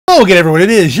Oh, get everyone, it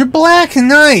is your Black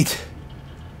Knight!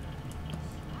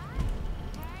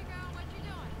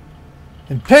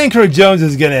 And Pancrojones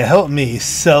is gonna help me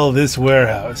sell this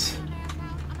warehouse.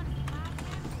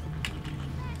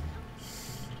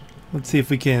 Let's see if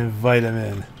we can invite him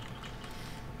in.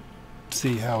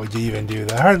 See, how would you even do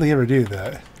that? I hardly ever do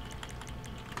that.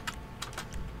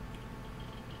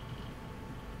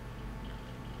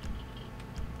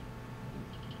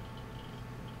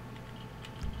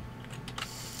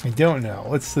 I don't know.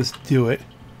 Let's just do it.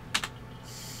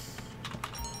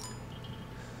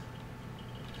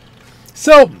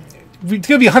 So, it's going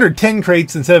to be 110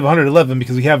 crates instead of 111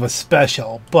 because we have a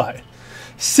special, but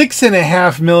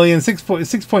 6.5 million,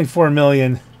 6.4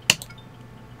 million.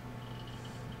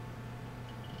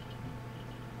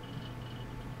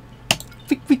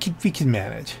 We can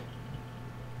manage.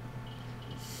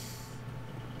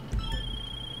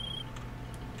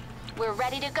 We're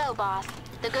ready to go, boss.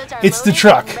 The goods are it's the loaded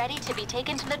truck. and ready to be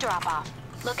taken to the drop-off.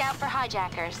 Look out for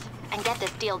hijackers and get this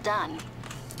deal done.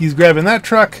 He's grabbing that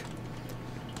truck.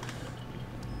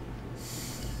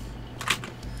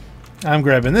 I'm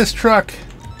grabbing this truck.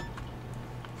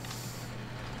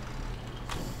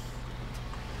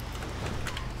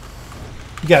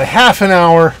 You got a half an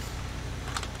hour.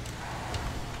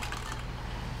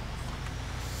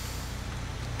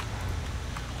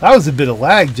 That was a bit of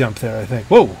lag jump there, I think.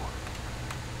 Whoa.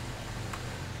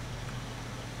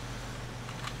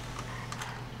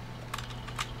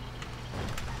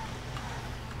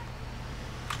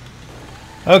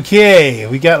 Okay,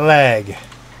 we got lag.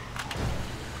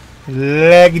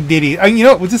 Lag diddy. You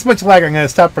know what? With this much lag, I'm going to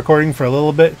stop recording for a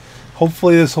little bit.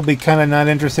 Hopefully this will be kind of not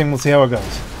interesting. We'll see how it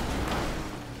goes.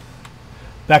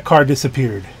 That car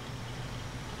disappeared.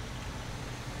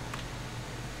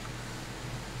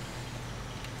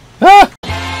 Ah!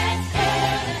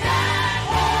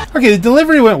 Okay, the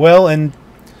delivery went well, and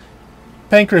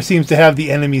Pancro seems to have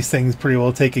the enemy's things pretty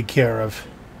well taken care of.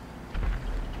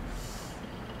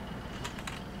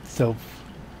 So,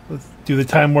 let's do the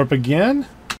time warp again.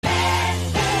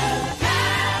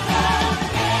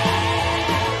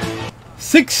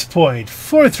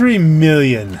 6.43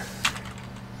 million.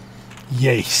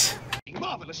 Yes.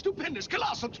 Marvelous, stupendous,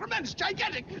 colossal, tremendous,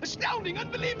 gigantic, astounding,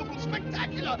 unbelievable,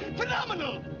 spectacular,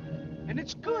 phenomenal. And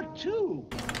it's good, too.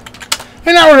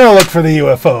 And now we're going to look for the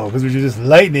UFO, because we're just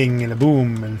lightning and a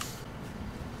boom. And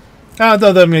I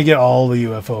thought I'm going to get all the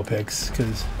UFO pics,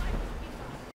 because...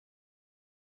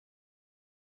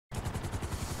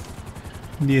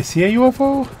 Do you see a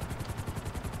UFO?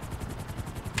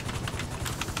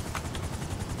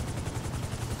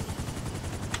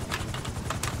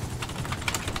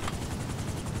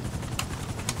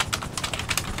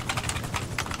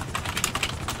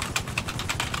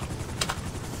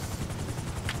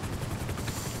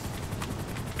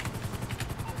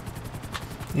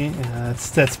 Yeah,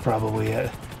 that's probably it.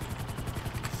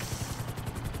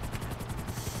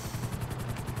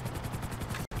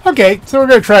 Okay, so we're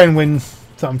gonna try and win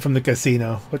something from the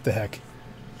casino. What the heck?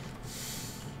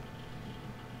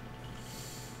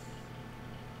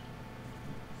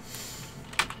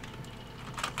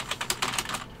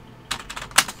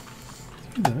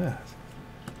 Look at that.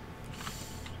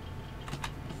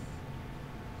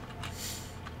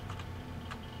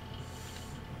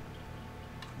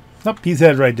 Nope, he's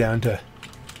headed right down to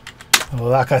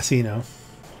La Casino.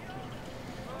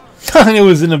 And it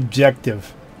was an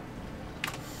objective.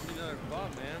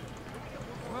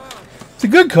 It's a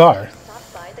good car.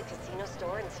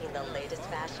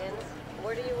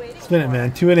 Spin it,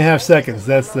 man. 2.5 seconds.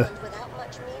 That's the...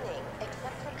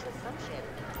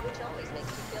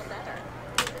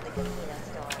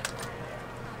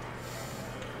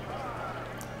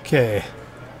 Okay.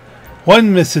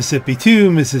 1 Mississippi, 2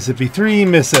 Mississippi, 3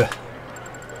 Missa.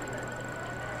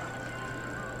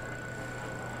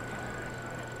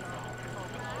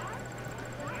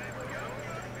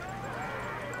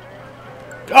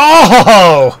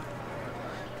 Oh!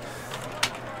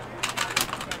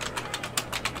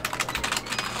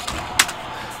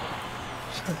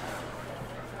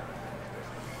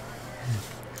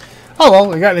 Oh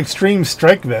well, I got an extreme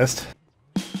strike vest.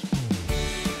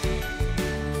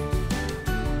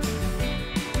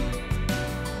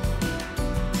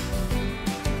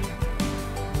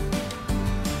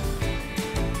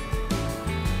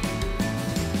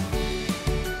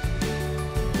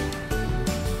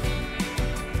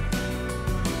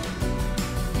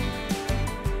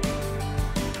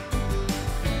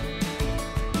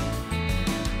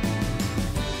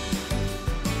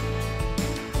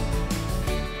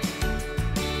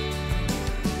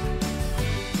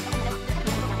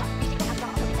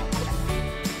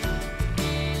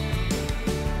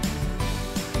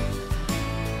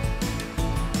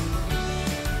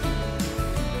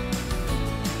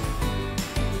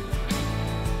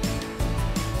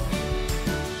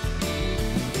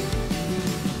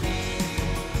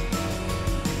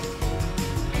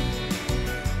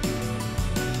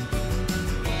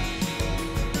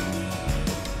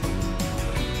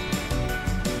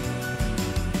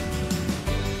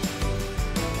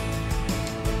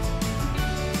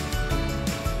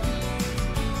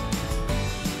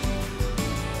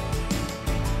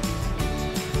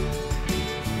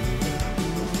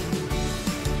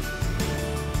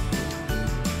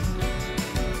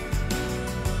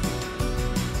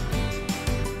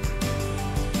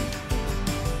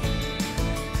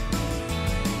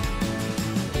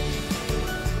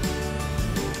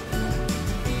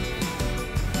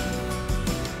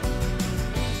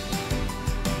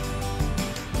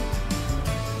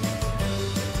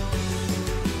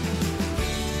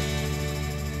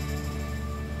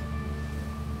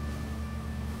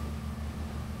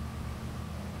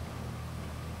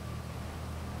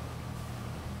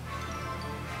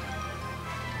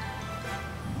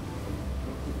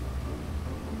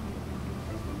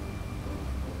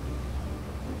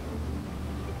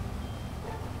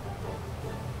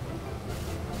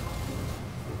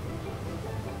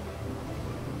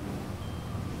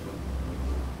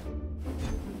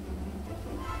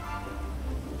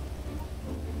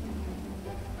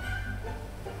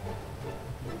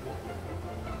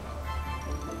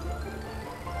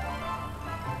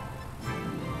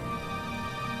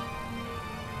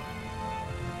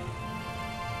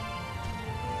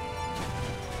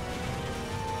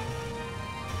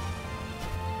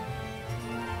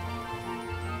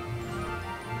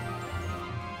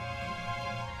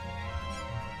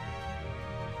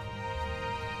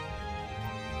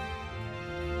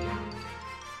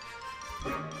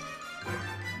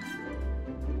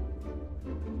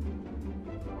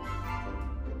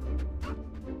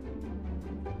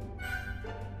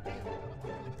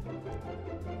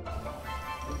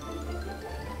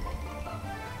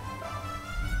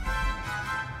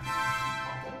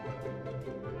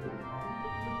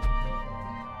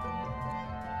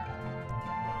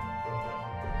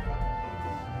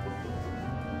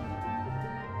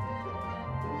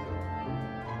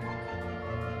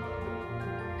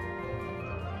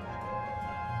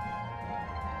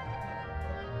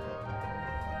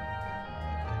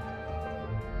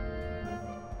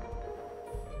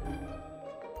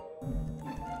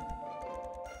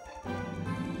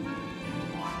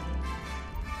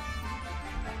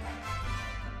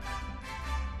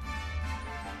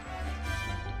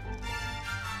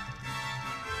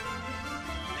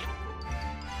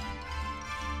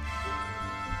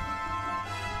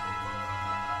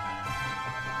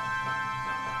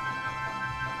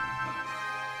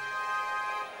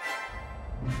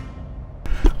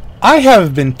 I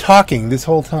have been talking this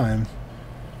whole time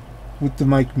with the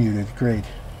mic muted. Great.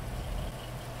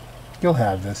 You'll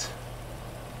have this.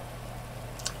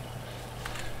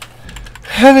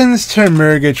 Heavens to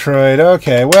Murgatroyd.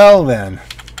 Okay, well then.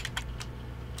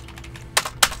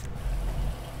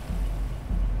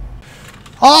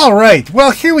 Alright,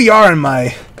 well here we are in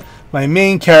my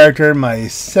main character, my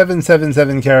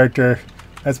 777 character.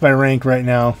 That's my rank right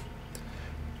now.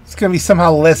 It's going to be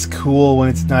somehow less cool when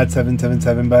it's not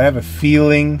 777, but I have a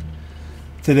feeling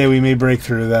today we may break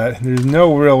through that. There's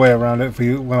no real way around it if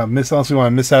we want to miss, unless we want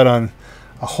to miss out on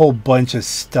a whole bunch of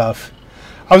stuff.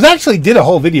 I was actually did a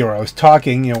whole video where I was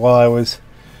talking, you know, while I was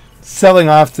selling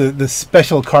off the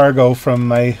special cargo from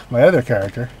my other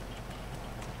character.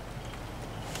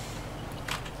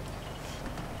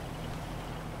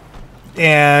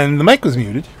 And the mic was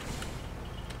muted.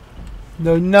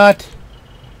 Though not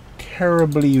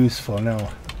terribly useful, no.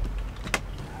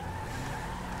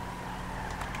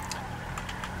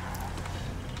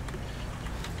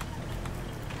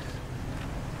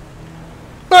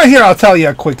 But here, I'll tell you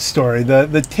a quick story.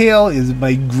 The tale is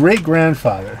my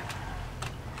great-grandfather,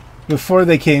 before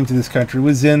they came to this country,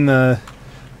 was in the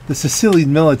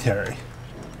Sicilian military.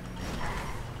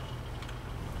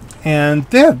 And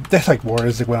that's like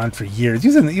wars that went on for years. He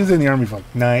was in the army for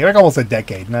like almost a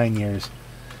decade, 9 years.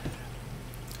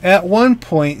 At one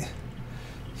point,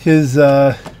 his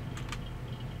I'm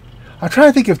trying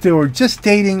to think if they were just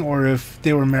dating or if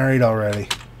they were married already.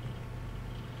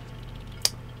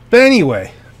 But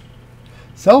anyway,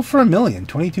 sell for $1 million,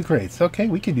 22 crates. Okay,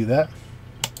 we can do that.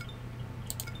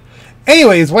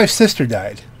 Anyway, his wife's sister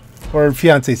died, or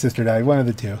fiance's sister died, one of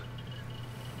the two.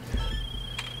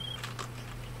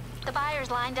 The buyer's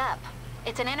lined up.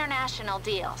 It's an international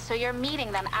deal, so you're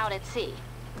meeting them out at sea.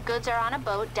 Goods are on a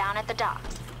boat down at the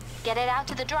docks. Get it out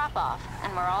to the drop-off,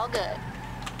 and we're all good.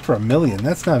 For $1 million,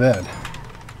 that's not bad.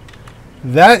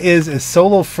 That is as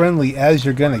solo-friendly as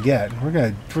you're gonna get. We're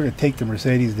gonna take the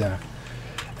Mercedes down.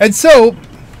 And so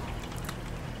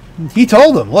he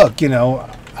told him, look, you know,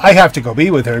 I have to go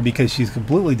be with her because she's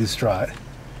completely distraught.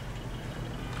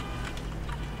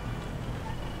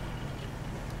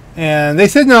 And they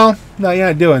said, no, you're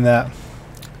not doing that.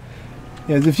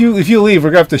 Because if you leave, we're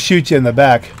gonna have to shoot you in the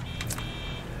back.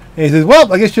 And he says,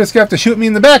 well, I guess you're just gonna have to shoot me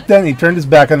in the back then. He turned his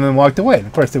back on them and walked away. And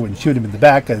of course, they wouldn't shoot him in the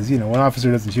back because, you know, one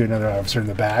officer doesn't shoot another officer in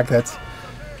the back. That's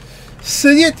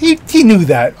so he knew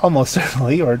that almost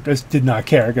certainly, or just did not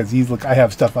care because he's like, I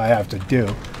have stuff I have to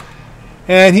do.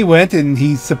 And he went and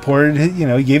he supported, you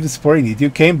know, he gave the support he needed to,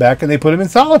 came back, and they put him in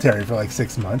solitary for like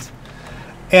 6 months.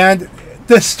 And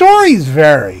the stories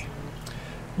vary.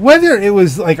 Whether it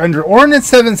was like under Ordinance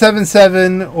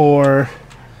 777 or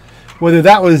whether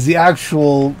that was the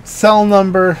actual cell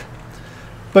number,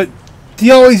 but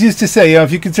he always used to say, you know,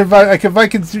 if you can survive,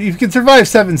 like if you can survive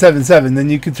 777, then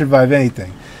you can survive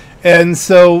anything. And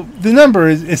so the number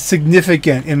is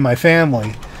significant in my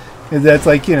family. That's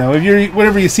like, you know, if you're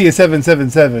whenever you see a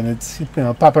 777, it's, you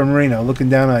know, Papa Marino looking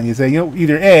down on you, saying, you know,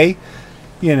 either A,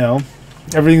 you know,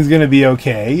 everything's going to be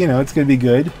okay, you know, it's going to be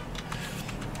good.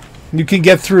 You can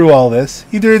get through all this.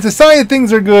 Either it's a sign that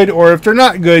things are good, or if they're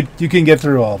not good, you can get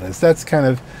through all this. That's kind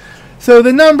of... So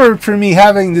the number for me,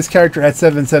 having this character at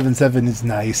 777 is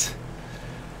nice.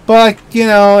 But, you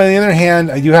know, on the other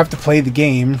hand, I do have to play the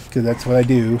game, because that's what I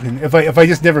do. And if I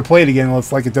just never play it again, well,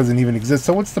 it's like it doesn't even exist.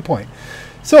 So what's the point?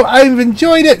 So I've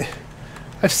enjoyed it.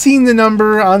 I've seen the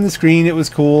number on the screen. It was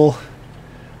cool.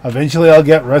 Eventually I'll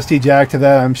get Rusty Jack to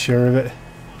that, I'm sure of it.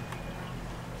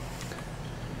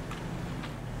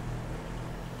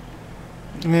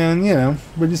 And, you know,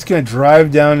 we're just going to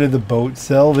drive down to the boat,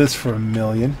 sell this for $1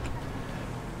 million.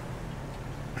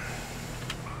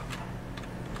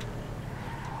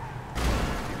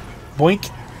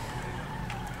 Boink.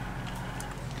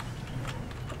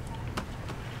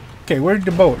 Okay, where'd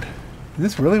the boat? Is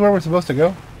this really where we're supposed to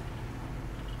go?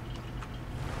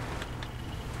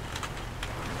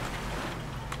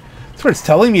 That's where it's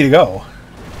telling me to go.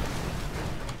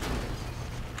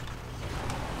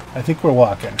 I think we're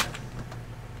walking.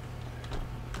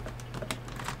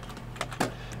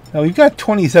 Now, we've got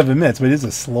 27 minutes, but it is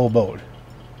a slow boat.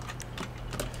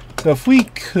 So if we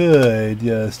could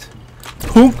just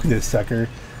poop this sucker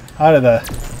out of the...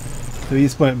 So we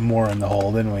just went more in the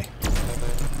hole, didn't we?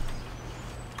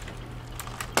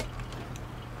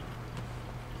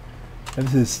 And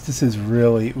this is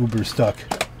really uber stuck.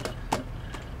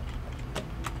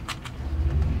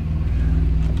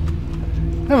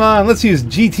 Come on, let's use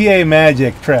GTA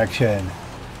Magic Traction.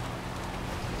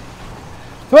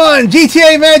 Come on,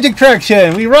 GTA Magic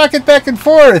Traction! We rocket back and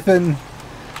forth and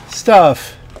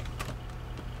stuff.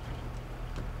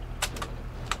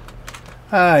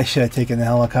 I should have taken the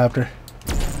helicopter.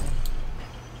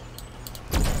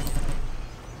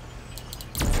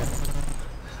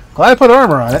 Glad I put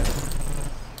armor on it.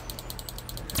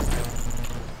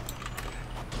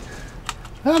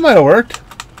 That might have worked.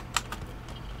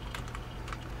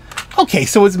 Okay,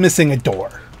 so it's missing a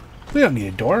door. We don't need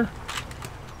a door.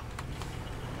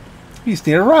 We just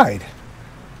need a ride.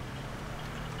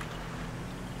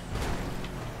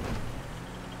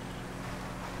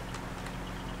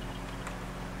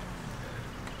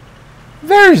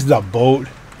 There's the boat.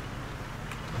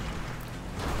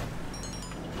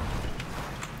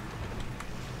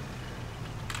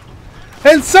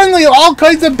 And suddenly all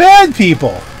kinds of bad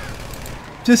people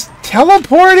just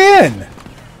teleport in.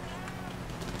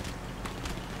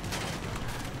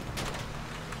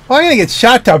 Well, I'm gonna get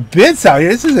shot to bits out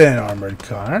here. This isn't an armored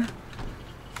car.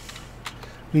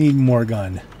 We need more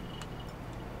gun.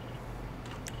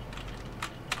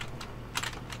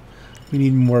 We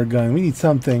need more gun. We need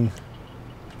something.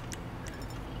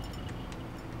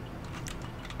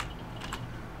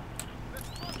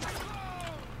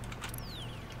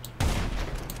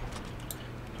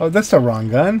 Oh, that's the wrong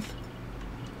gun.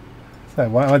 I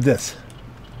want this.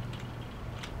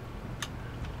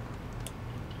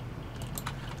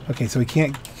 Okay, so we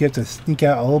can't get to sneak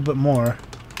out a little bit more.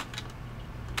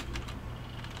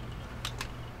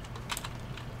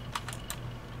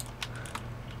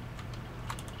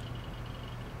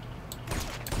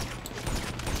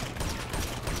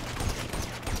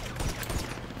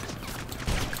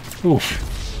 Oof.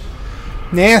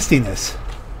 Nastiness.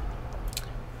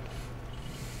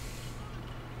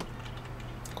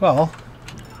 Well,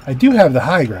 I do have the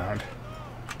high ground.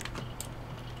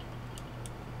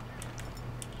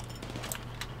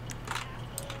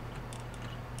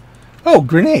 Oh,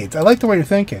 grenades. I like the way you're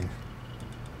thinking.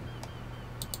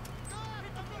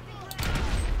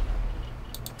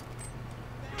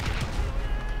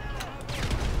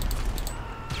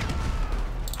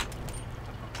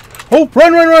 Oh,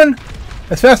 run, run, run!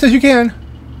 As fast as you can.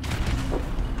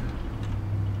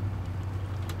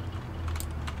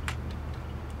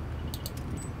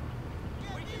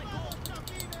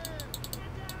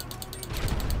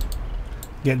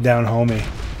 Get down, homie.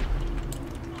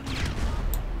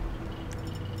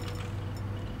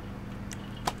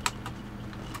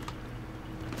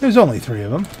 There's only 3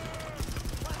 of them.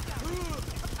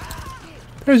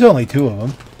 There's only 2 of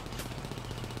them.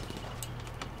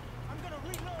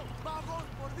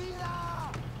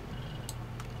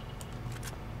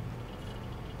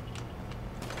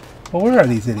 Well, where are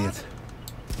these idiots?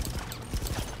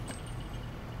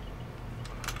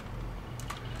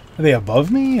 Are they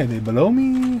above me? Are they below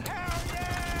me?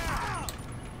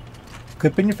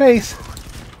 Clip in your face.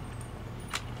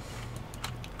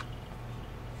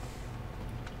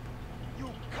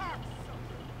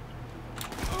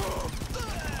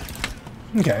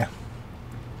 Okay.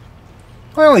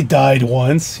 I only died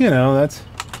once, you know, that's...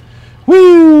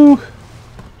 Woo!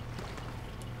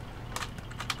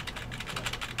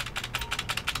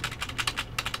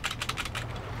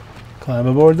 Climb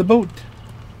aboard the boat.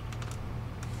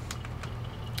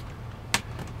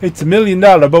 It's $1 million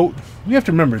boat. We have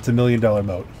to remember it's $1 million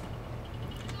boat.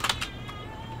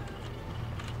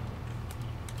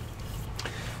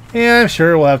 And I'm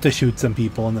sure we'll have to shoot some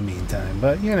people in the meantime,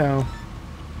 but you know.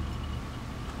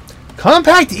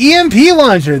 Compact EMP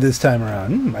launcher this time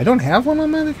around. I don't have one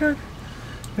on my other card.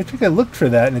 I think I looked for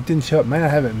that and it didn't show up. Might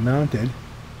not have it mounted.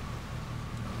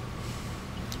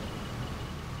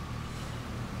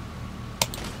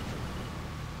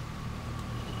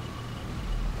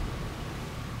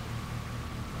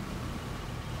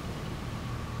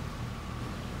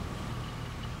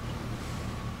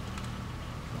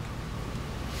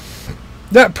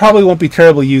 That probably won't be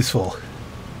terribly useful.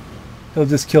 They'll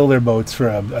just kill their boats for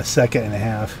a second and a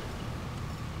half.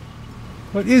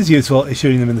 What is useful is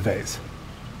shooting them in the face.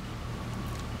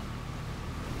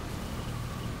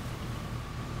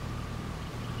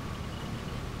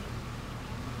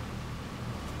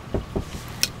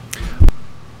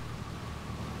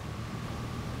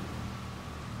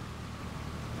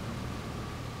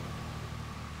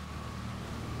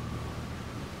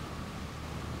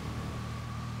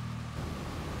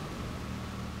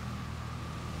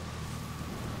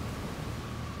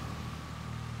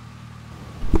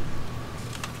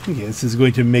 Okay, this is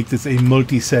going to make this a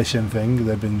multi-session thing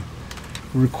because I've been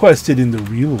requested in the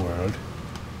real world.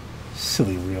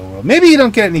 Silly real world. Maybe you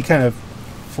don't get any kind of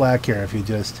flack here if you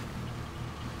just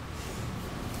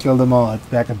kill them all at the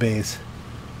back of base.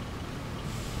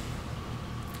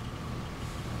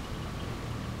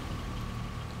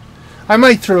 I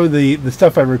might throw the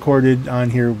stuff I recorded on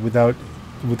here without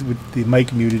with the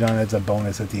mic muted on as a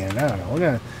bonus at the end. I don't know. We're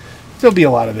gonna still be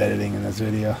a lot of editing in this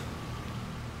video.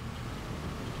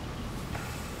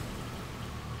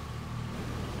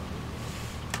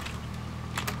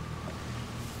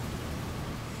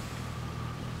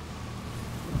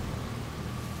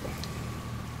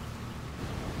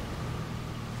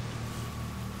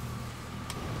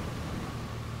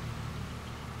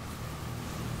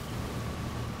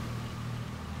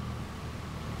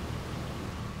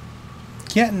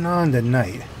 Getting on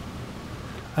tonight.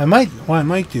 What I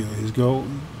might do is go,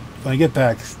 when I get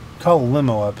back, call a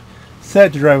limo up, set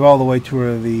it to drive all the way to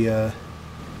where the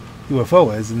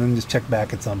UFO is, and then just check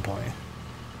back at some point.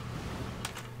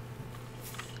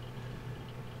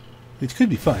 Which could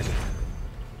be fun.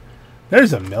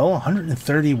 There's a mill,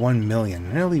 131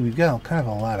 million. Really, we've got kind of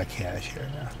a lot of cash here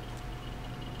now.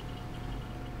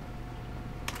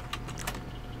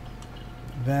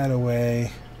 That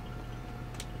away.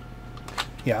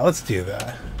 Yeah, let's do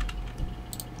that.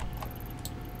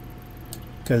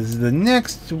 Because the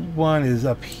next one is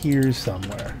up here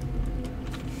somewhere.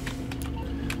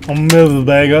 I'll move the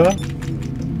bag up.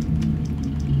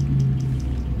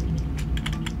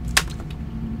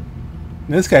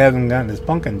 This guy hasn't gotten his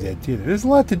pumpkins yet, either. There's a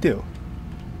lot to do.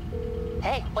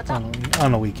 Hey, what's up?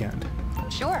 On a weekend.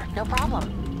 Sure, no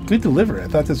problem. Good delivery. I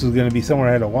thought this was going to be somewhere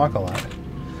I had to walk a lot.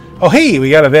 Oh, hey, we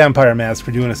got a vampire mask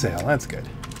for doing a sale. That's good.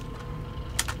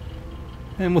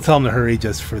 And we'll tell him to hurry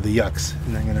just for the yucks.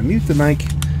 And I'm going to mute the mic,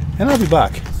 and I'll be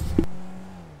back.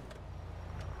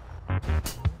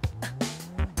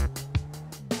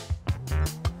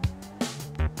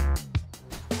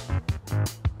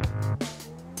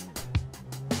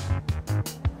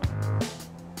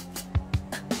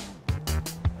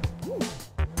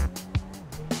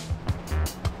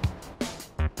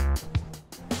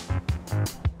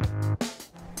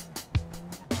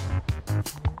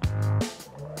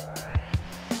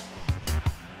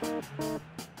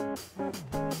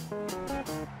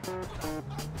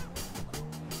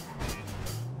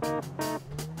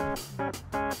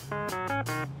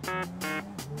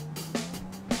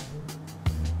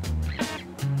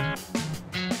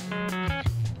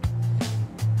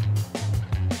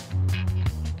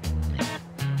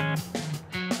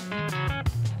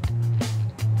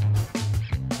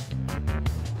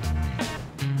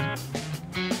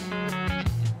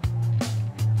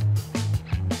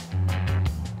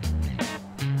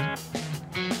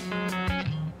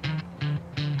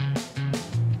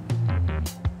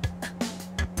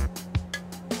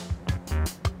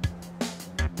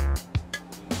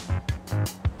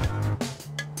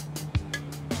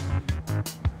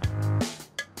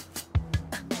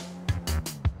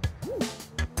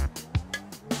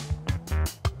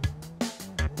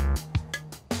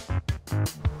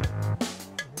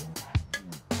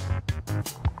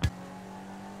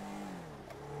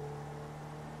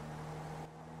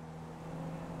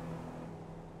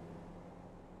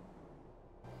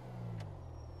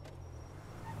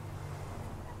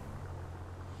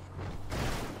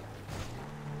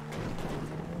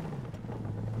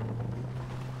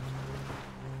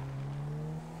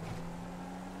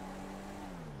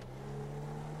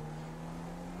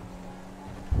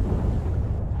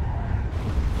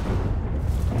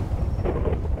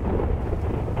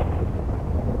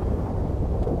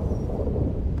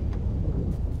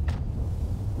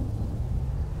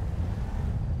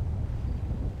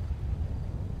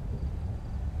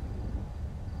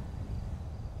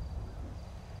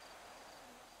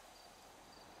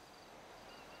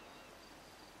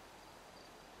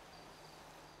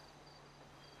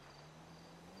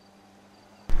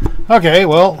 Okay,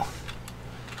 well,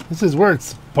 this is where it's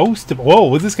supposed to...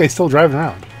 Whoa, is this guy still driving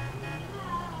around?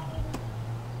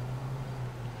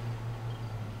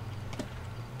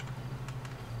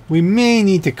 We may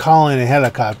need to call in a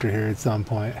helicopter here at some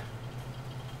point.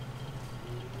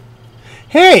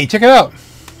 Hey, check it out!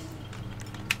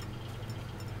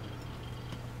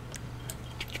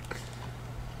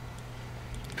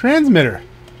 Transmitter.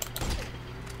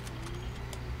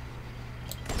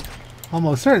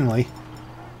 Almost certainly.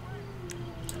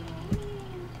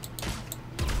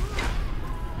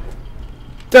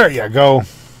 There you go.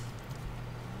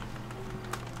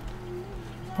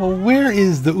 Well, where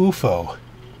is the UFO?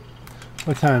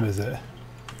 What time is it?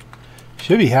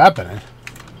 Should be happening.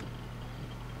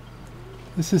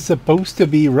 This is supposed to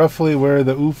be roughly where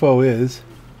the UFO is.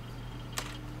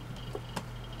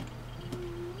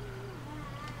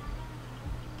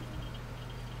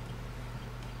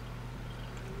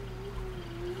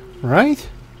 Right?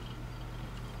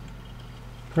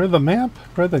 For the map?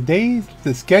 For the days?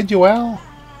 The schedule?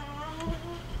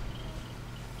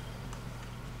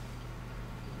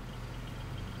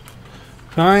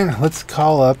 Fine, let's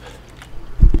call up.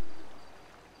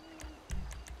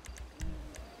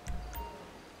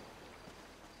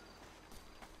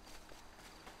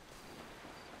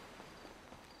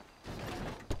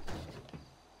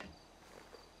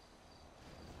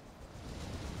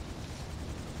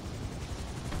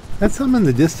 That's something in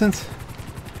the distance.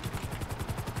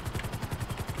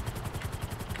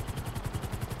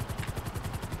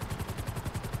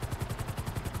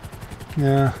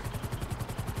 Yeah.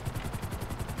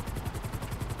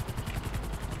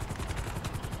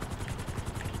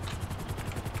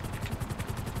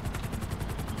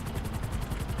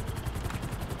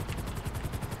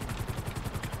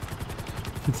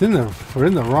 It's in the, we're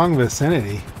in the wrong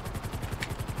vicinity.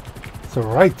 It's the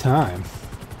right time.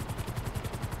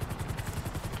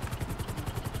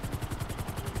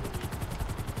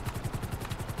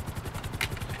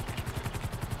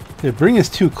 Did it bring us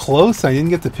too close? I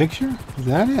didn't get the picture? Is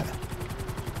that it?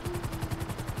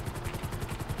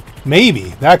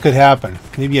 Maybe. That could happen.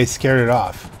 Maybe I scared it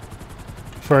off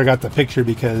before I got the picture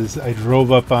because I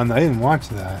drove up on... I didn't watch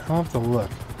that. I'll have to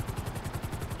look.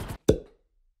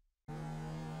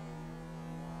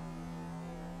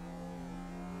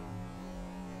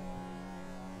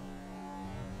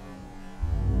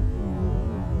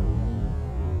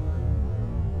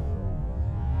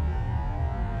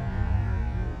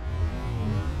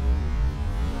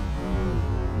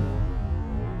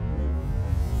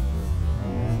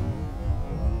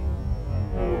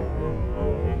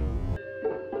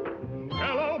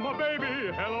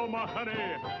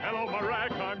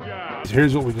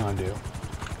 Here's what we're gonna do.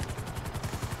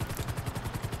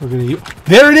 We're gonna use...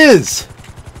 There it is!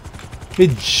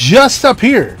 It just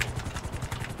appeared.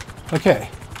 Okay.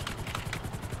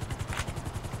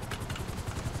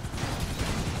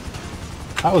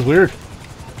 That was weird.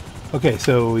 Okay,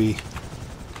 so we...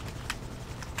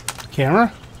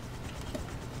 Camera?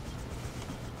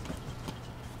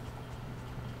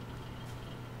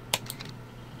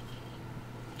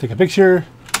 Take a picture.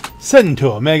 Send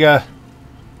to Omega.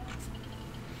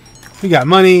 We got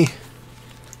money.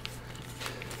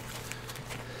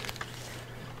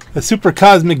 The super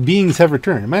cosmic beings have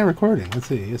returned. Am I recording? Let's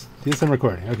see. Yes, I'm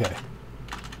recording. Okay.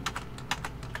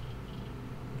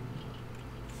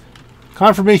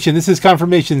 Confirmation. This is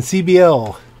confirmation.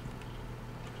 CBL.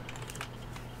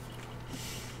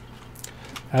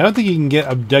 I don't think you can get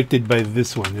abducted by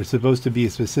this one. There's supposed to be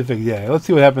a specific... Yeah, let's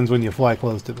see what happens when you fly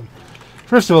close to them.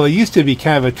 First of all, it used to be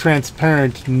kind of a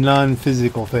transparent,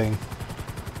 non-physical thing.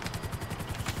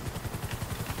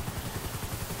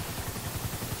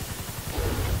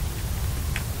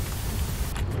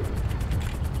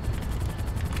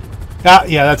 Ah,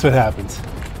 yeah, that's what happens.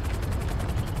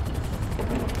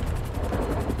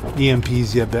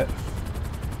 EMPs, you bet.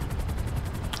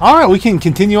 Alright, we can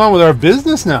continue on with our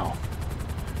business now.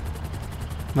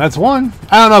 That's one.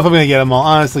 I don't know if I'm going to get them all,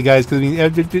 honestly, guys, because I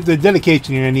mean, the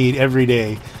dedication you're going to need every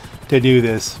day to do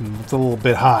this. It's a little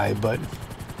bit high, but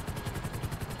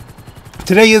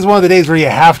today is one of the days where you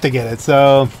have to get it,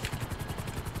 so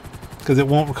because it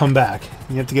won't come back.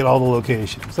 You have to get all the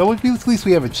locations. So at least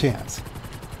we have a chance.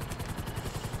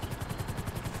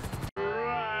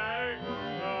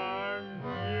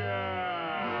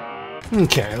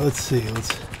 Okay, let's see.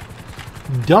 Let's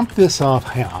dump this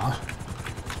off here.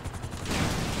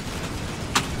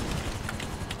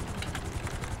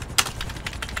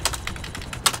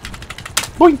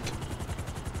 Boink!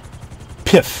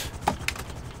 Piff!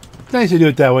 Nice to do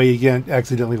it that way. You can't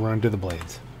accidentally run into the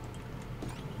blades.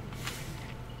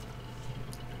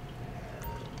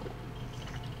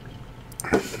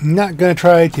 Not going to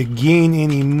try to gain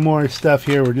any more stuff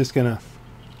here. We're just going to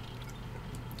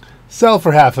sell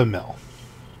for $500,000.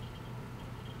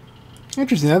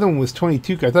 Interesting, the other one was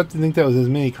 22. I think that was as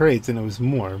many crates and it was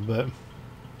more, but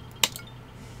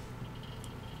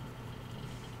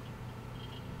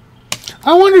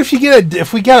I wonder if you get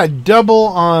if we got a double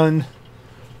on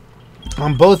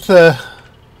both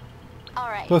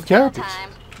both characters.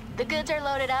 The goods are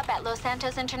loaded up at Los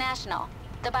Santos International.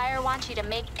 The buyer wants you to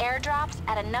make airdrops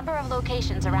at a number of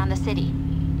locations around the city.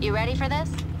 You ready for this?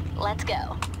 Let's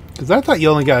go. Because I thought you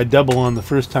only got a double on the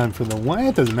first time for the one.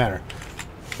 It doesn't matter.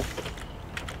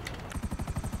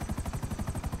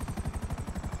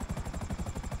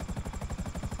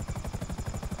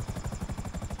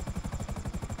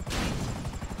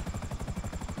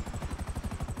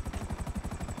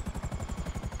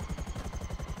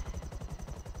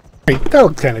 That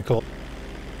looks kind of cool.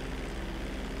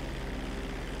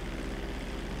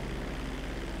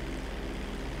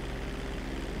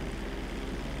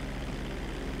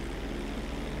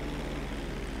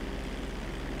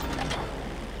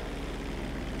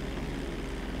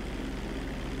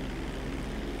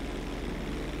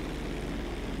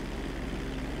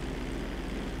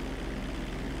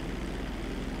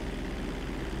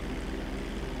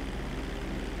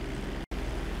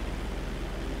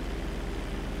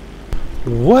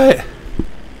 What?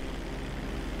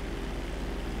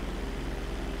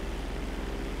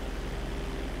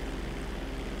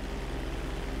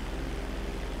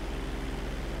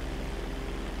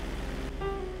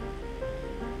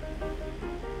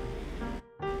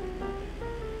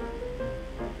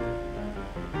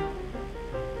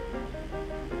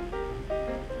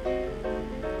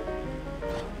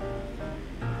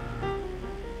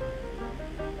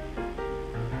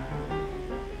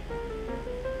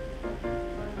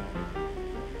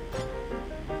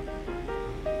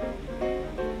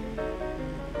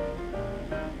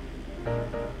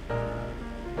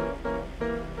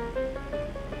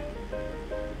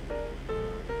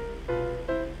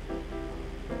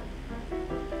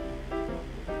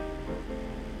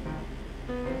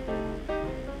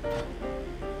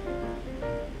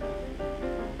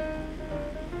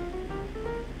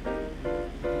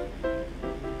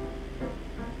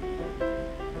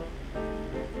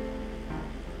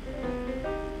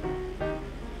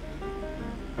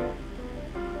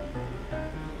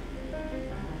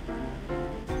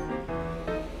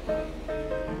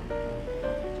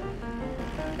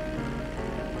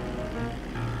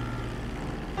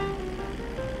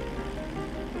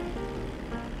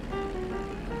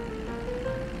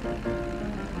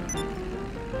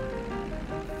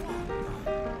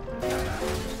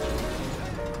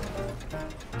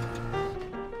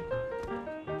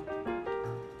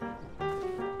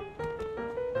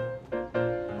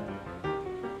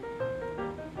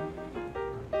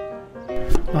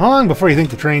 How long before you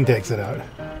think the train takes it out?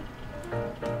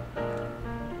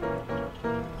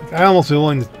 Like, I almost be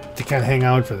willing to kind of hang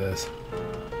out for this.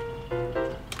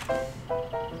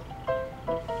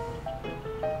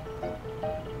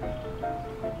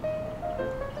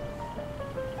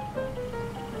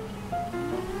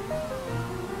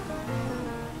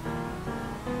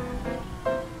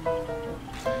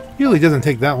 Usually doesn't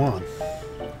take that long.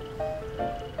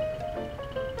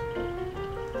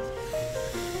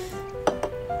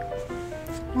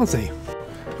 Let's see.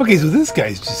 Okay, so this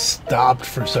guy's just stopped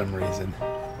for some reason.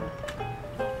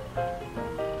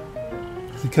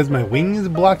 Is it because my wing is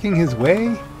blocking his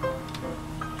way?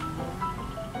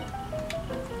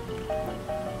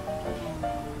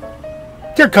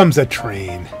 Here comes a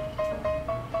train.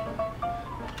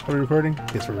 Are we recording?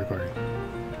 Yes, we're recording.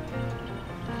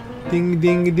 Ding,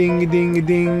 ding, ding, ding,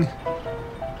 ding.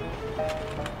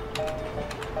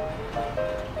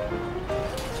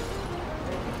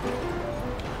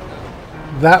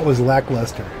 That was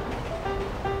lackluster.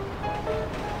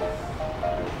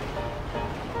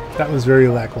 That was very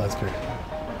lackluster.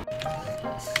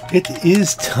 It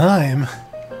is time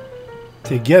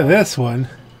to get this one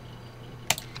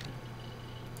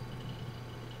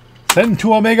sent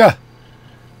to Omega.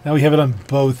 Now we have it on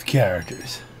both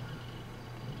characters.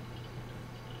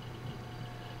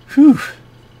 Whew.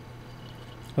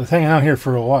 I was hanging out here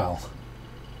for a while.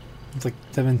 It's like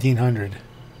 1700.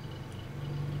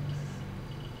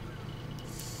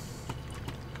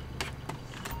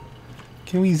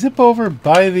 Can we zip over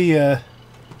by the,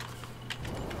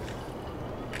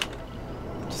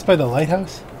 just by the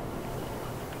lighthouse?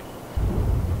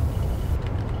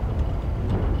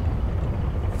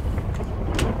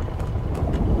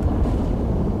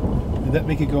 Did that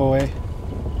make it go away?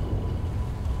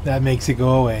 That makes it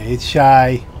go away. It's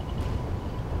shy.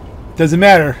 Doesn't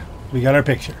matter. We got our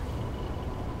picture.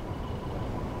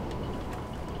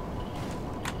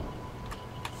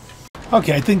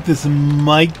 Okay, I think this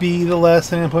might be the last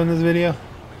thing I put in this video.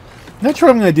 Not sure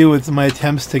what I'm going to do with my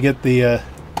attempts to get the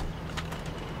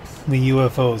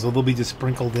UFOs. Will they be just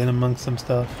sprinkled in amongst some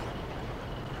stuff?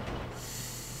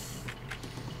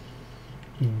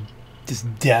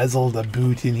 Just dazzle the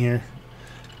boot in here.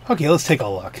 Okay, let's take a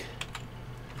look.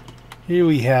 Here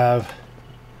we have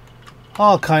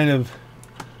all kind of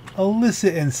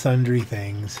illicit and sundry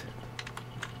things.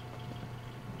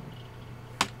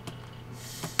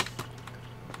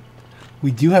 We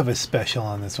do have a special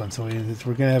on this one, so we're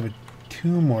going to have 2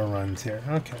 more runs here.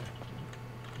 Okay.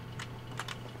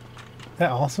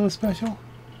 That also a special?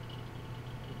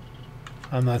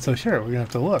 I'm not so sure. We're going to have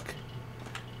to look.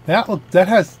 That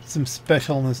has some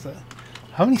specialness.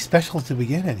 How many specials did we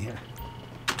get in here?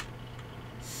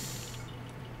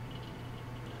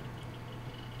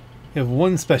 You have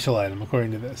 1 special item,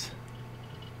 according to this.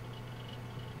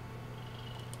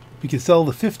 We can sell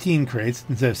the 15 crates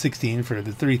instead of 16 for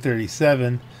the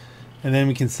 337, and then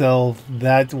we can sell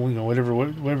that, you know,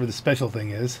 whatever the special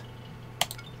thing is.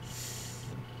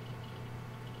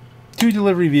 2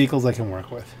 delivery vehicles I can work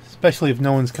with, especially if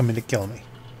no one's coming to kill me.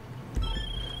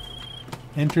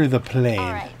 Enter the plane.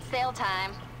 All right, sail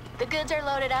time. The goods are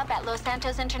loaded up at Los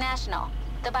Santos International.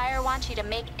 The buyer wants you to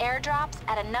make airdrops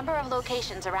at a number of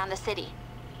locations around the city.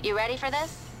 You ready for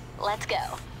this? Let's go.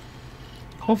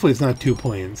 Hopefully it's not 2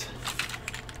 planes.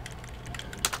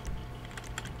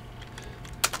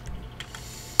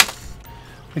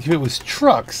 Like if it was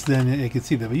trucks, then I could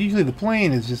see that. But usually the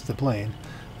plane is just the plane.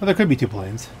 Well, there could be 2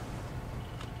 planes.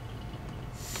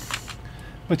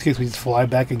 In which case we just fly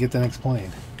back and get the next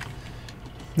plane.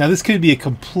 Now this could be a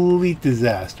complete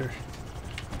disaster.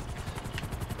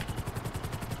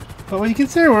 But when you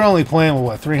consider we're only playing with,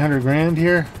 what, 300 grand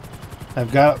here?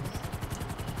 I've got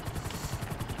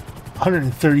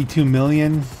 132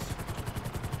 million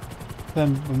that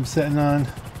I'm sitting on.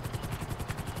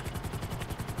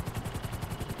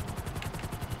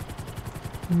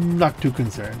 Not too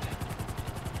concerned.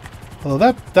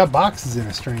 Although that box is in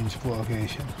a strange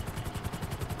location.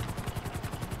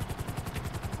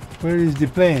 Where is the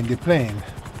plane? The plane.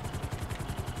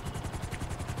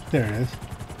 There it is.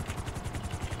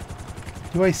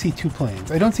 Do I see 2 planes?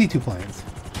 I don't see 2 planes.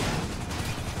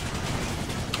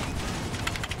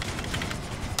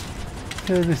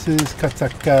 Services,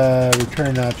 Katsaka,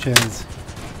 return options,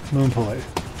 moon polite.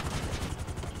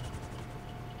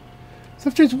 So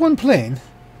if there's 1 plane,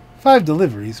 5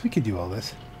 deliveries, we could do all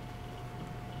this.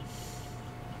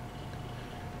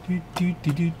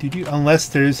 Unless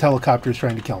there's helicopters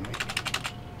trying to kill me.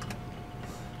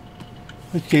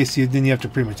 In which case, then you have to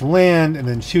pretty much land, and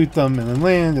then shoot them, and then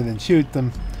land, and then shoot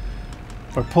them.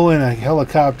 Or pull in a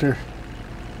helicopter.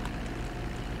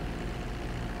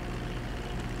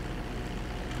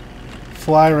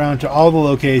 Fly around to all the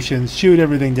locations, shoot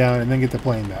everything down, and then get the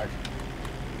plane back.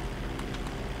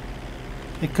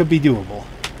 It could be doable.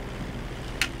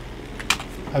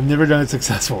 I've never done it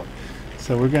successfully.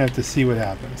 So we're going to have to see what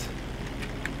happens.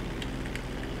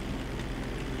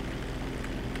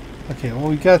 Okay, well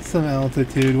we got some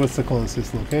altitude. What's the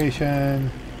closest location?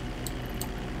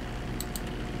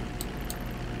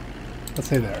 Let's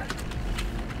say there.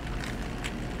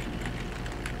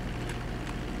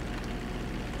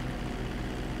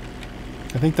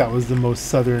 I think that was the most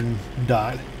southern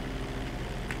dot.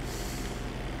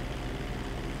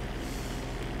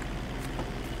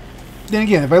 Then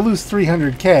again, if I lose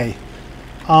 300k,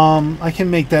 I can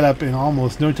make that up in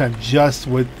almost no time just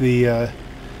with the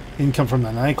income from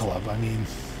the nightclub. I mean,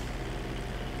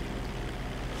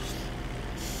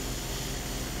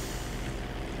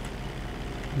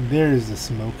 there's the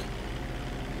smoke.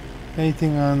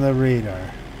 Anything on the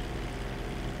radar?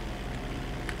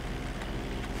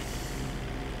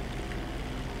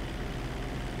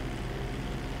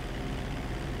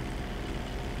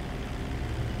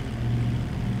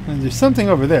 And there's something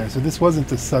over there, so this wasn't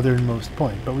the southernmost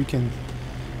point, but we can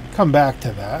come back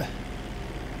to that.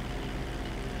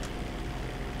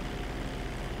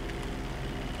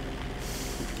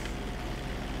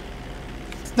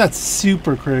 It's not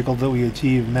super critical that we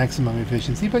achieve maximum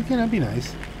efficiency, but you know, it'd be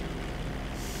nice.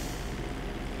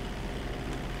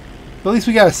 But at least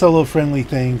we got a solo-friendly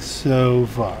thing so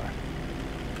far.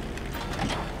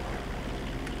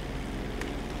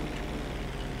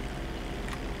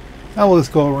 Now we'll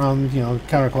just go around, you know,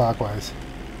 counterclockwise.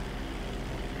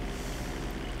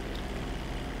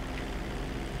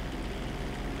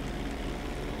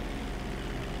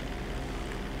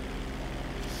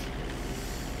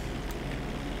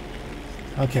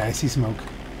 Okay, I see smoke.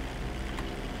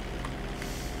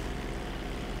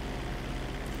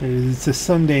 It's a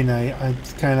Sunday night.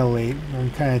 It's kind of late.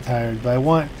 I'm kind of tired, but I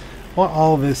want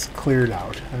all of this cleared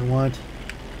out. I want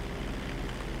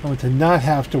to not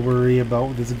have to worry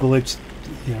about this glitch,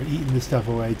 you know, eating this stuff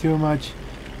away too much.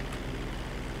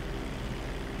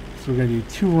 So we're going to do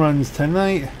 2 runs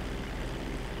tonight.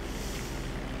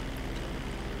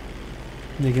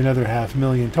 Make another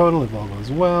 500,000 total if all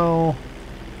goes well.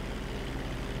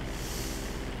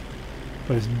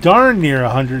 But it's darn near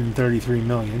 133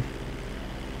 million.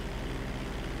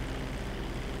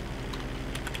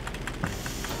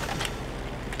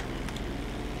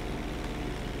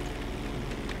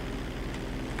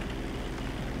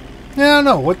 Yeah, I don't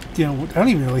know what, you know, I don't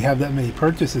even really have that many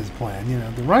purchases planned. You know,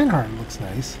 the Reinhardt looks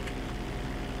nice,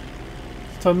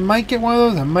 so I might get one of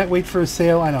those. I might wait for a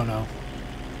sale. I don't know.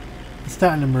 It's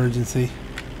not an emergency.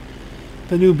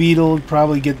 The new Beetle,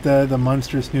 probably get the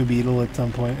monstrous new Beetle at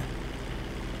some point.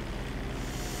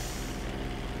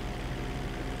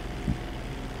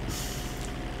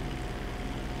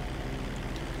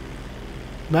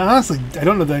 But honestly, I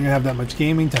don't know that I'm gonna have that much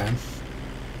gaming time.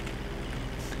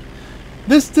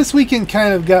 This weekend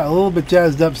kind of got a little bit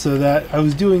jazzed up so that I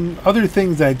was doing other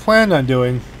things I had planned on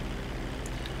doing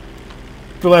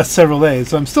the last several days.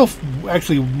 So I'm still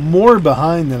actually more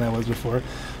behind than I was before.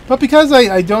 But because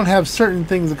I don't have certain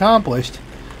things accomplished,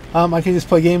 I can just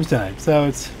play games tonight. So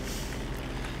it's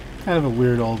kind of a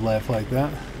weird old life like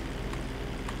that.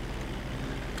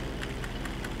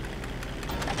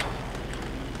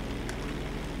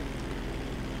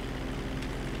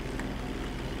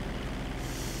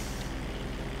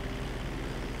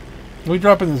 Are we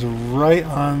dropping this right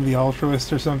on the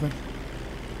altruist or something?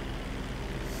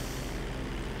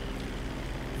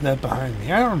 Is that behind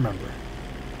me? I don't remember.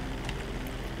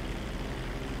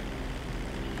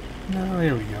 No,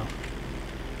 here we go.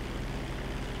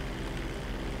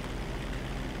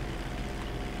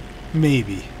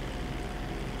 Maybe.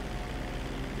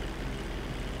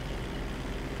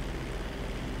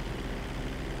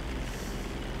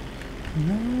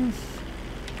 No.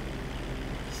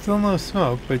 Still no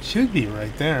smoke, but should be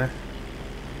right there.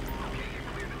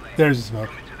 There's the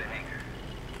smoke.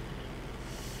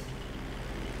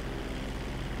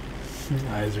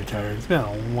 My eyes are tired. It's been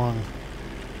a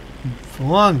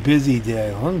long busy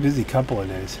day. Long busy couple of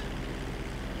days.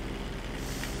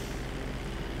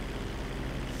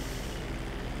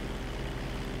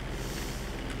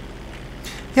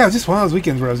 Yeah, it was just one of those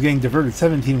weekends where I was getting diverted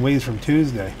 17 ways from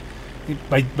Tuesday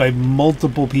by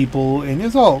multiple people, and it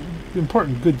was all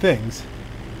important, good things.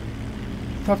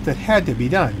 Stuff that had to be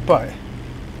done, but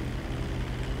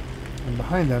I'm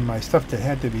behind on my stuff that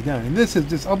had to be done. And this is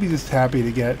just, I'll be just happy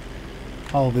to get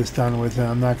all this done with it.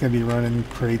 I'm not going to be running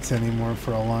crates anymore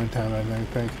for a long time, I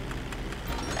think.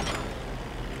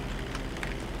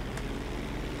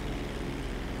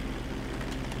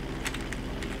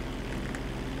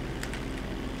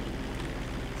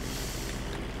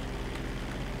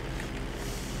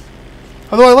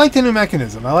 Although I like the new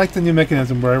mechanism. I like the new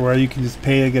mechanism where you can just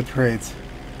pay to get crates.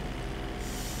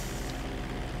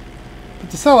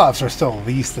 But the sell-offs are still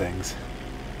these things.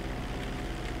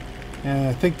 And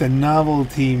I think the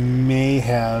novelty may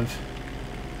have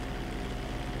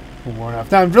worn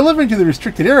off. Now I'm delivering to the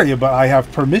restricted area, but I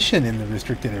have permission in the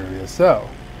restricted area, so.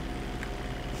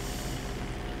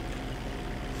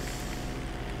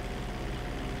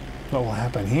 What will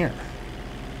happen here?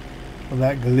 Will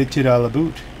that glitch it all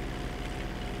about?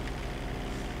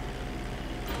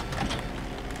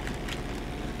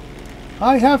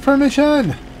 I have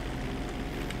permission!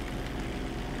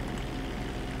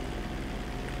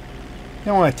 You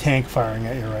don't want a tank firing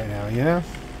at you right now, you know?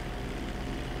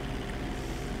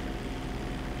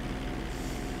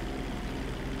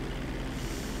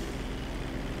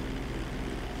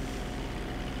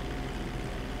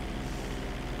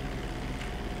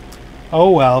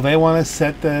 Oh well, they want to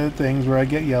set the things where I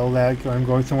get yelled at. I'm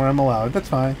going somewhere I'm allowed. That's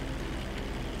fine.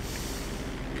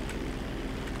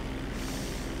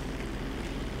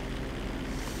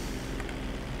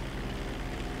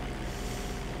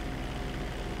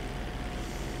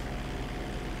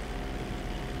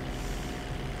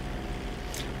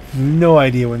 No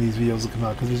idea when these videos will come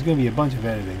out because there's going to be a bunch of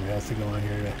editing that has to go on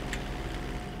here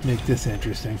to make this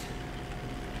interesting.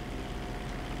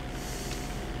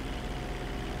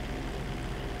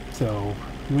 So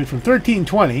we went from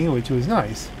 1320, which was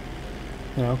nice,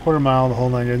 you know, quarter mile, the whole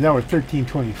 9 yards. Now we're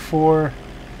 1324,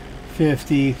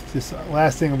 50. This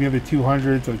last thing will be up to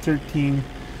 200, so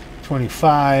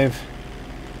 1325.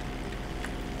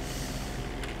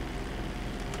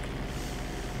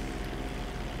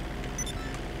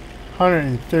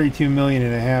 $132.5 million.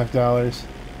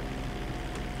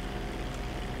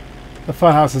 The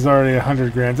funhouse is already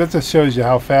 100 grand. That just shows you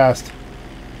how fast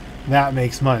that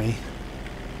makes money.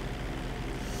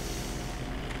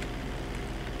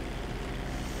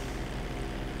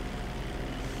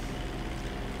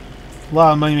 A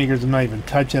lot of moneymakers I'm not even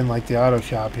touching, like the auto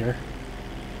shop here.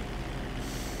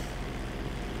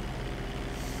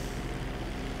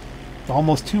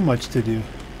 Almost too much to do.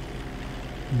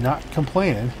 Not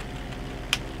complaining.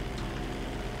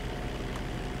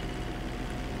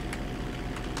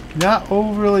 Not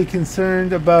overly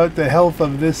concerned about the health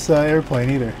of this airplane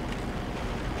either.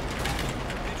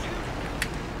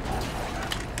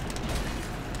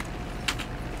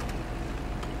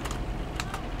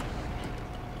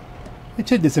 It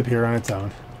should disappear on its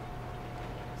own.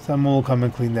 Someone will come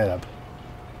and clean that up.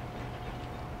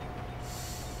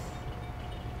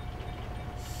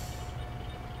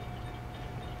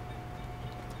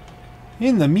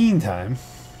 In the meantime,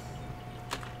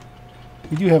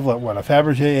 we do have, what, a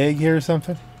Fabergé egg here or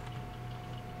something?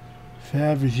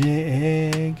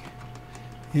 Fabergé egg.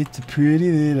 It's a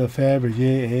pretty little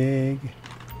Fabergé egg.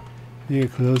 Take a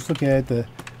close look at the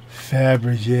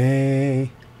Fabergé.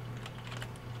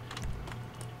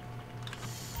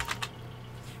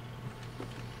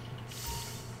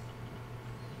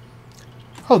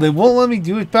 Oh, they won't let me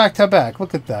do it back to back.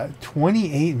 Look at that.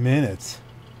 28 minutes.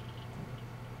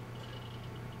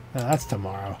 No, that's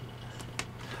tomorrow.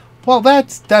 Well,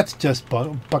 that's just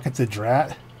buckets of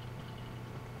drat.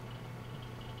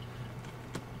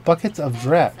 Buckets of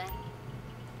drat.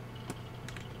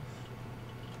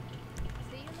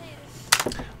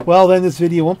 Well, then this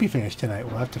video won't be finished tonight.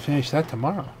 We'll have to finish that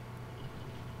tomorrow.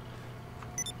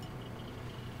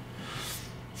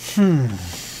 No,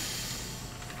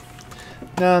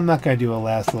 I'm not going to do a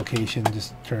last location,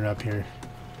 just turn up here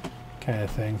kind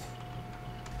of thing.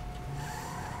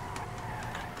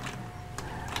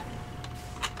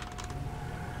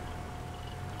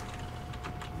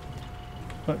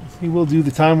 But we will do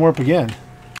the time warp again.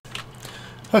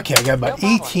 Okay, I got about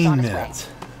 18 minutes.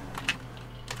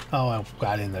 Oh, I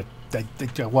got in the...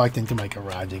 I walked into my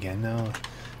garage again. No,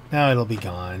 now it'll be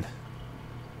gone.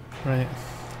 Right.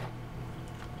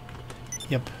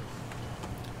 Yep.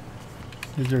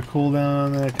 Is there a cooldown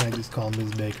on that? Can I just call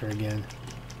Ms. Baker again?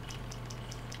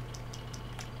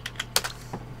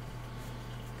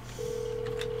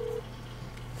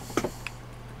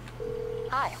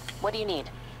 Hi, what do you need?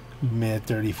 Minute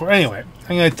 34. Anyway,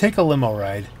 I'm going to take a limo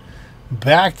ride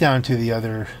back down to the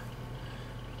other...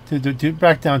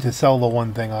 back down to sell the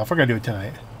one thing off. We're going to do it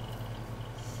tonight.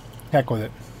 Heck with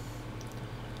it.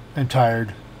 I'm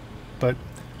tired, but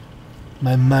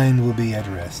my mind will be at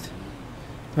rest.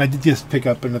 And I did just pick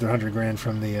up another 100 grand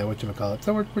from the whatchamacallit,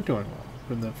 so we're doing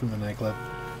well from the nightclub.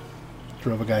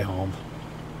 Drove a guy home.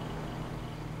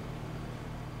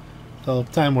 So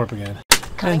time warp again.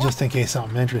 And just in case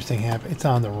something interesting happens, it's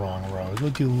on the wrong road.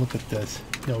 Would you look at this?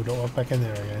 No, don't walk back in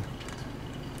there again.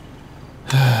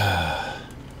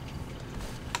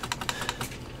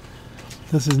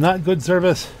 This is not good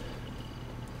service.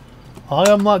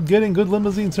 I am not getting good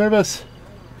limousine service.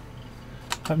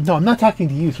 No, I'm not talking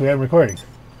to you, so we have recording.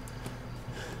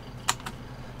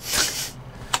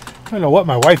 I don't know what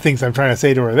my wife thinks I'm trying to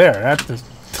say to her there. That's just...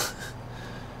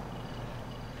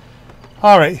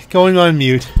 Alright, going on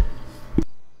mute.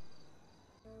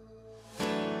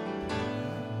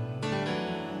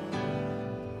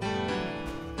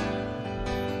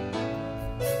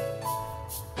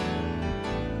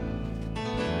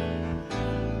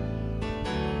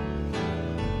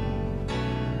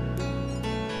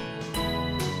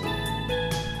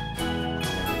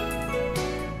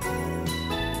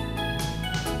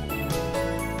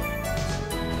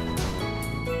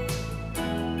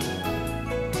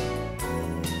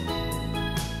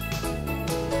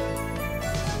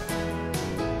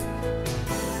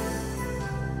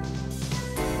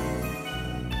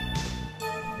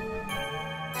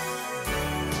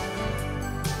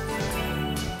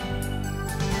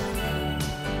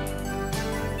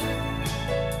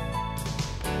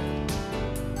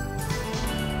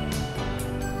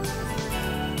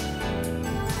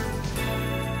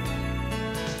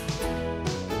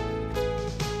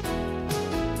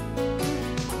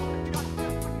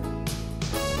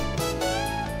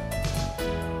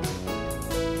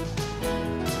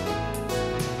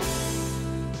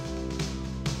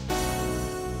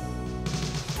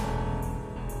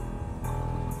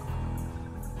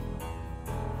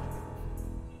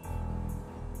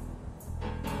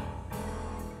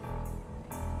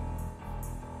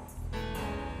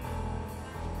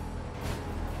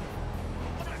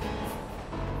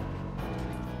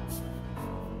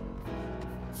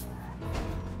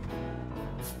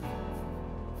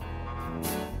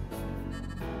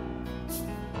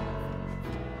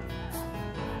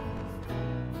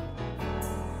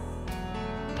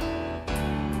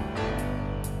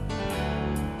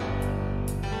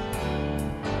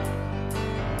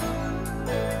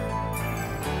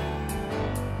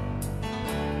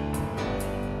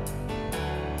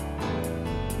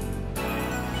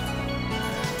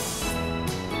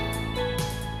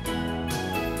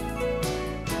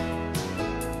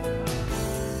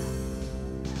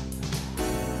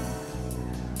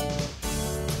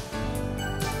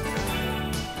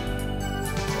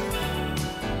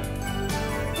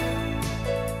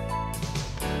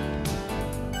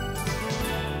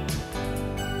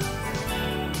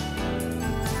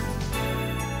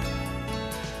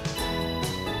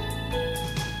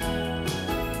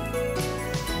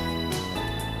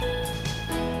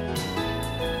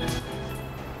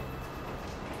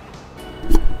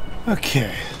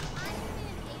 Okay.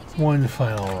 One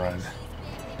final run.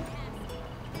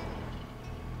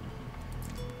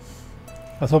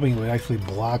 I was hoping it would actually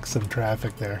block some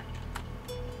traffic there.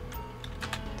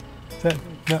 Is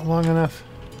that long enough?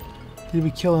 Did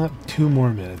we kill up 2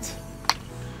 more minutes?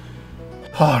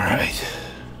 Alright.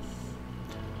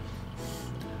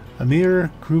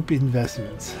 Amir Group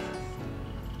Investments.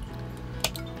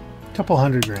 Couple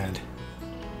 $100 grand.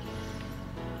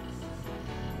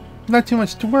 Not too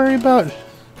much to worry about,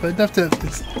 but enough to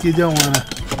you don't want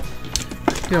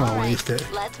to waste it.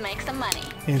 Let's make some money.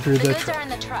 Enter The the goods truck. are in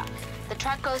the truck. The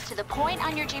truck goes to the point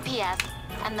on your GPS,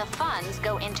 and the funds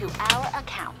go into our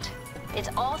account. It's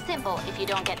all simple if you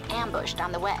don't get ambushed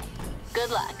on the way. Good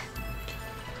luck.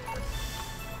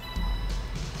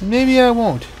 Maybe I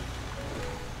won't.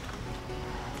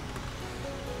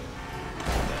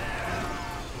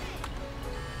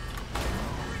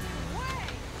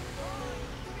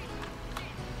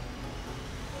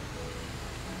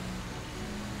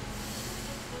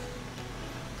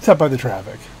 Stop by the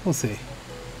traffic. We'll see.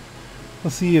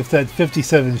 We'll see if that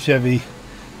 57 Chevy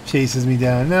chases me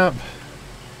down. Nope.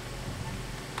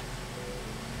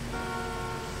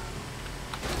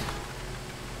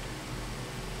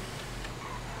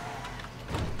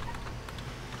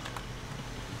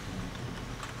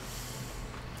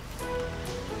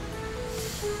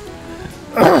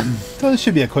 So this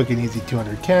should be a quick and easy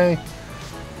 200K.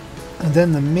 And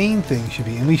then the main thing should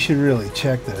be, and we should really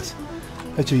check this,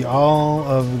 that should be all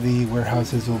of the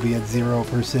warehouses will be at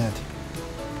 0%.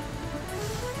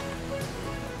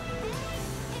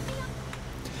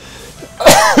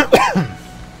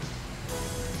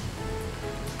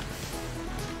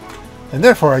 And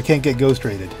therefore I can't get ghost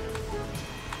rated.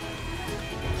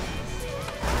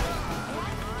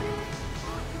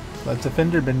 Lots of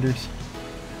fender benders.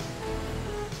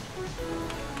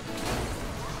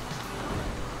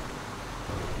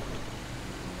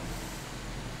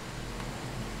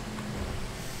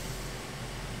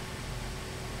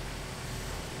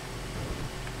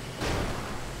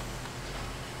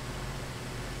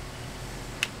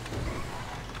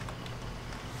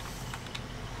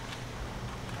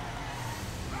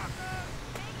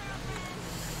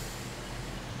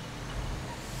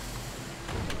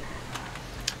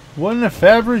 One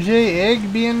Fabergé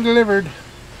egg being delivered.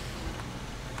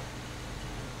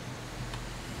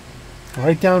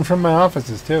 Right down from my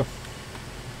offices too.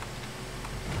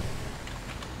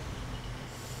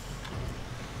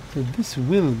 So this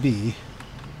will be...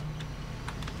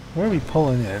 Where are we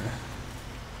pulling in?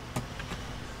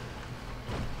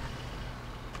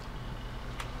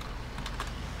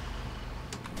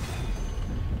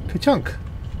 Ka-chunk.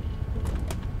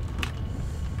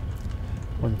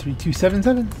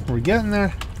 13277. We're getting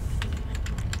there.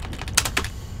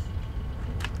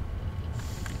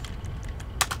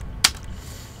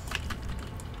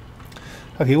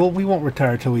 Okay, well, we won't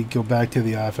retire till we go back to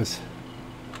the office.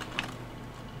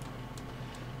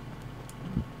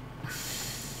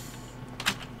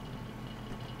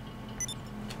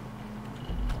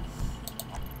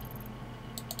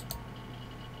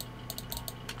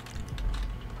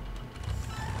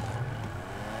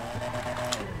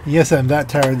 Yes, I'm that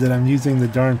tired that I'm using the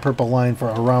darn purple line for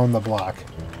around the block.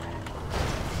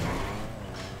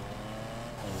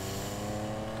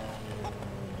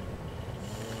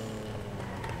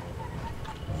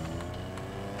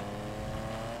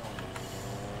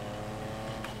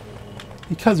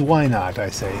 Because why not, I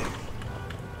say.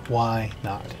 Why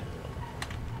not?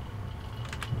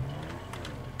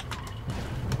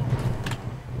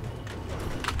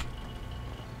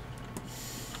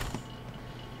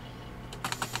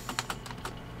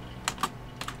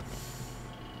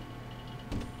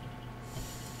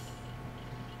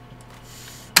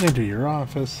 Enter your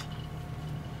office.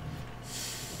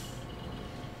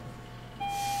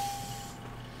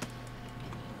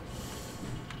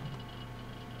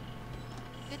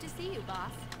 Good to see you,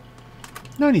 boss.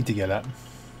 No need to get up.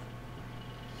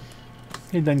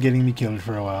 You're done getting me killed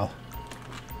for a while.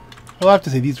 I'll have to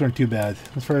say these weren't too bad.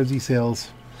 As far as these sales,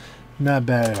 not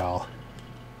bad at all.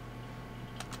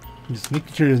 Just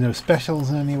making sure there's no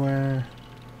specials anywhere.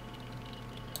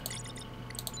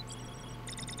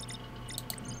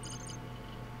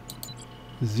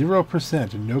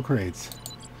 %, no crates.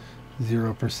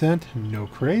 0%, no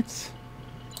crates.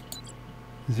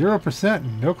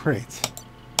 0%, no crates.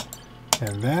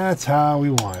 And that's how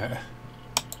we want it.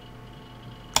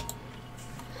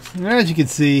 And as you can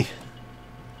see,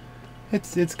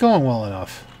 it's going well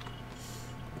enough.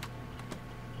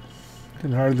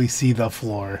 Can hardly see the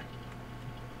floor.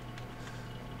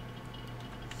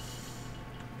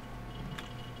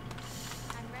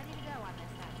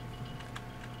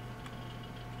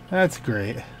 That's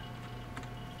great.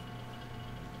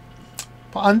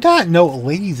 But on that note,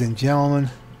 ladies and gentlemen,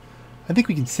 I think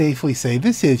we can safely say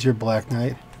this is your Black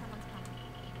Knight.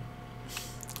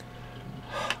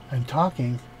 I'm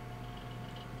talking.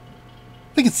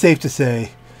 I think it's safe to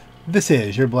say this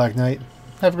is your Black Knight.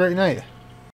 Have a great night.